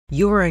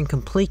You are in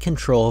complete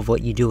control of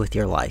what you do with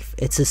your life.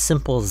 It's as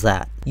simple as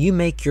that. You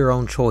make your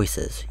own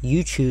choices.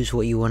 You choose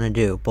what you want to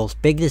do,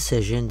 both big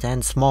decisions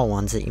and small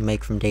ones that you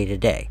make from day to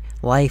day.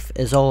 Life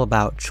is all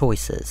about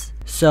choices.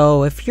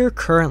 So if you're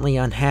currently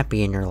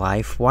unhappy in your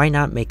life, why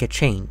not make a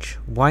change?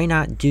 Why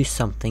not do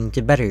something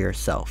to better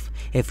yourself?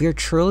 If you're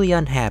truly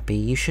unhappy,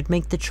 you should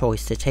make the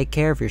choice to take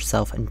care of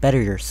yourself and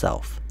better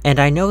yourself. And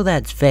I know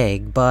that's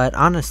vague, but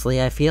honestly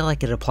I feel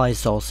like it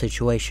applies to all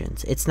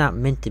situations. It's not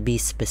meant to be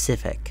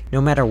specific.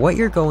 No matter what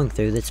you're going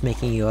through that's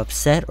making you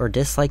upset or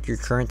dislike your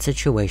current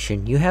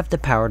situation, you have the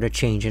power to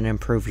change and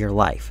improve your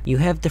life. You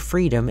have the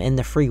freedom and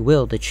the free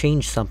will to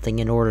change something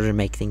in order to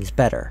make things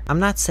better. I'm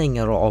not saying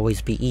it'll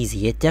always be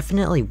easy. It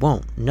definitely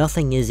won't.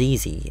 Nothing is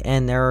easy,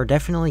 and there are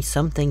definitely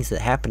some things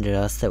that happen to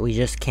us that we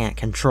just can't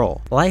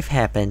control. Life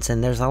happens,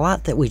 and there's a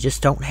lot that we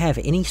just don't have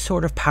any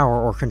sort of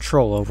power or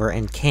control over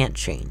and can't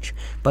change.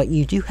 But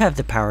you do have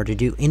the power to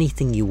do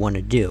anything you want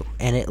to do,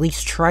 and at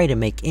least try to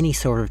make any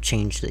sort of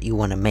change that you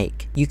want to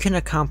make. You can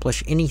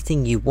accomplish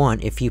anything you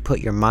want if you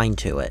put your mind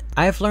to it.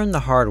 I've learned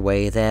the hard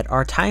way that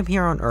our time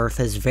here on Earth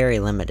is very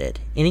limited.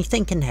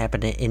 Anything can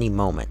happen at any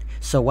moment,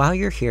 so while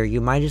you're here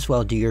you might as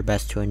well do your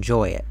best to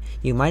enjoy it.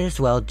 You might as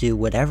well do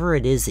whatever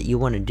it is that you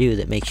want to do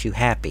that makes you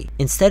happy.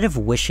 Instead of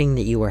wishing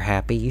that you were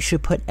happy, you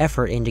should put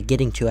effort into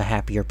getting to a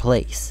happier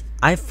place.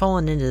 I've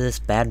fallen into this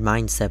bad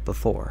mindset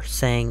before,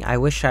 saying, I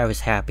wish I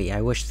was happy,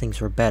 I wish things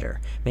were better,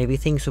 maybe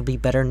things will be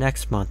better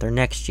next month or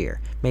next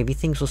year, maybe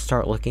things will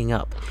start looking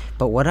up.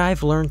 But what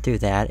I've learned through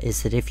that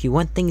is that if you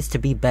want things to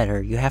be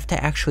better, you have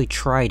to actually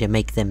try to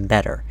make them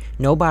better.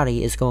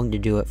 Nobody is going to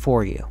do it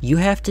for you. You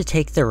have to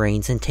take the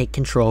reins and take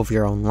control of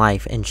your own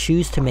life and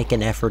choose to make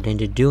an effort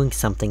into doing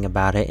something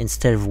about it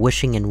instead of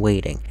wishing and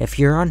waiting. If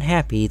you're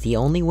unhappy, the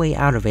only way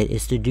out of it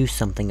is to do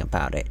something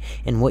about it,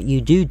 and what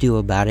you do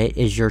about it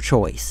is your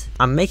choice.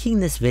 I'm making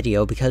this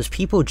video because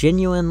people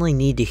genuinely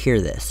need to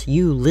hear this.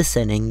 You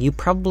listening, you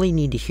probably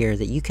need to hear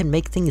that you can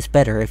make things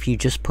better if you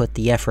just put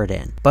the effort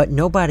in. But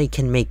nobody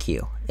can make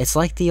you. It's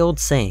like the old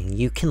saying,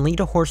 you can lead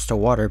a horse to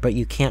water, but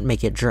you can't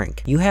make it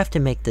drink. You have to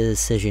make the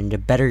decision to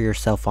better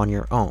yourself on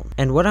your own.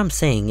 And what I'm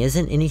saying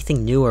isn't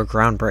anything new or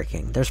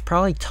groundbreaking. There's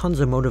probably tons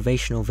of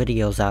motivational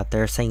videos out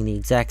there saying the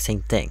exact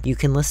same thing. You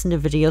can listen to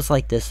videos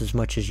like this as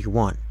much as you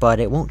want, but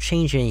it won't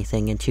change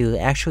anything until you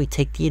actually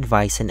take the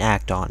advice and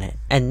act on it.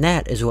 And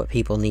that is what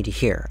people need to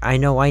hear. I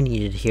know I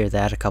needed to hear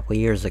that a couple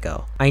years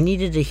ago. I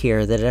needed to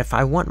hear that if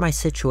I want my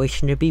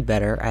situation to be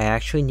better, I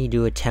actually need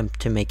to attempt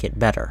to make it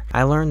better.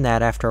 I learned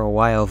that after a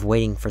while of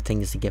waiting for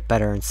things to get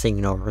better and seeing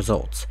no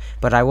results.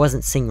 But I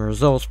wasn't seeing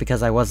results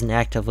because I wasn't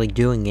actively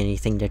doing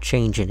anything to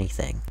change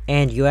anything.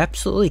 And you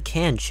absolutely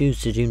can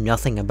choose to do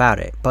nothing about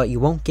it, but you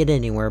won't get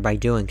anywhere by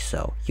doing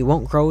so. You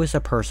won't grow as a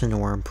person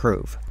or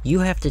improve. You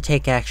have to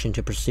take action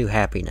to pursue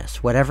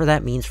happiness, whatever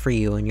that means for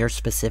you in your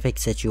specific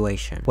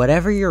situation.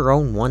 Whatever your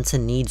own wants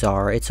and needs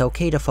are, it's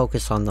okay to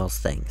focus on those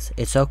things.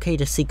 It's okay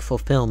to seek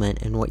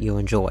fulfillment in what you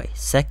enjoy.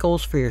 Set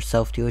goals for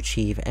yourself to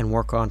achieve and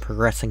work on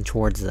progressing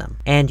towards them.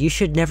 And you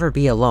should never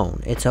be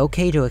alone. It's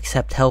okay to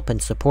accept help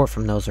and support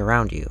from those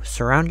around you.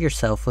 Surround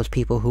yourself with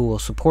people who will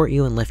support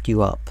you and lift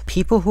you up.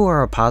 People who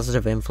are a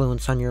positive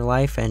influence on your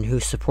life and who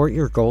support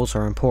your goals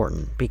are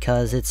important,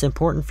 because it's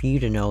important for you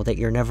to know that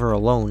you're never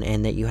alone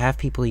and that you have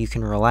people you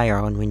can rely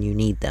on when you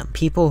need them.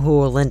 People who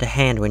will lend a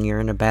hand when you're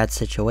in a bad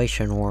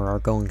situation or are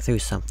going through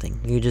something.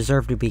 You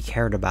deserve to be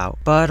cared about.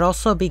 But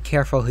also be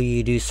careful who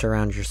you do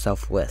surround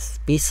yourself with.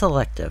 Be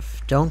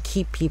selective. Don't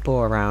keep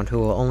people around who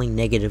will only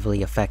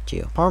negatively affect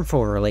you.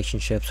 Harmful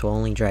relationships will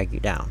only drag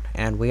you down,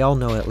 and we all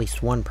know at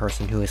least one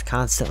person who is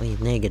constantly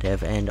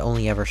negative and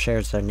only ever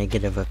shares their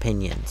negative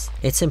opinions.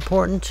 It's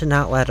important to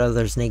not let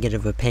others'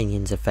 negative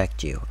opinions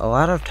affect you. A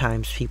lot of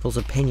times people's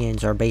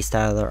opinions are based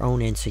out of their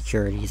own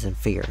insecurities and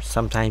fears,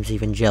 sometimes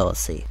even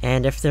jealousy.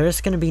 And if they're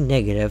just going to be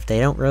negative, they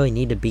don't really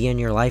need to be in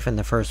your life in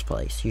the first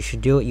place. You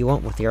should do what you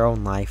want with your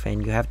own life,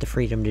 and you have the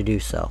freedom to do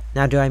so.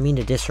 Now, do I mean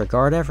to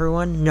disregard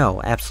everyone?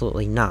 No,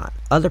 absolutely not.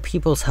 Other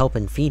people's help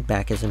and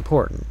feedback is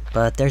important,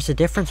 but there's a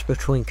difference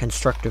between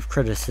constructive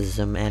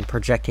criticism and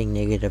projecting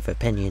negative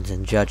opinions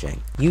and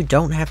judging. You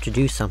don't have to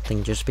do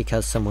something just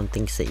because someone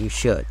thinks that you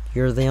should.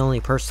 You're the only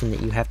person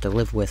that you have to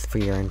live with for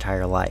your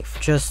entire life.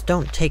 Just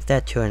don't take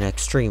that to an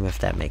extreme, if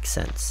that makes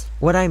sense.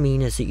 What I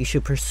mean is that you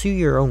should pursue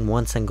your own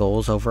wants and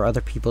goals over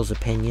other people's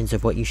opinions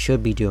of what you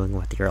should be doing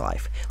with your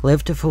life.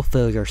 Live to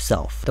fulfill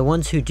yourself. The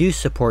ones who do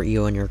support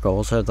you and your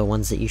goals are the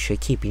ones that you should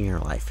keep in your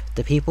life.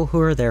 The people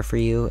who are there for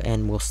you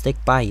and will stick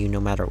by you no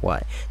matter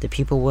what. The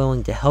people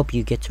willing to help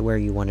you get to where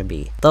you want to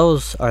be.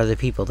 Those are the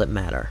people that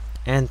matter.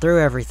 And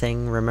through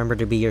everything, remember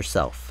to be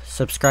yourself.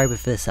 Subscribe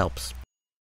if this helps.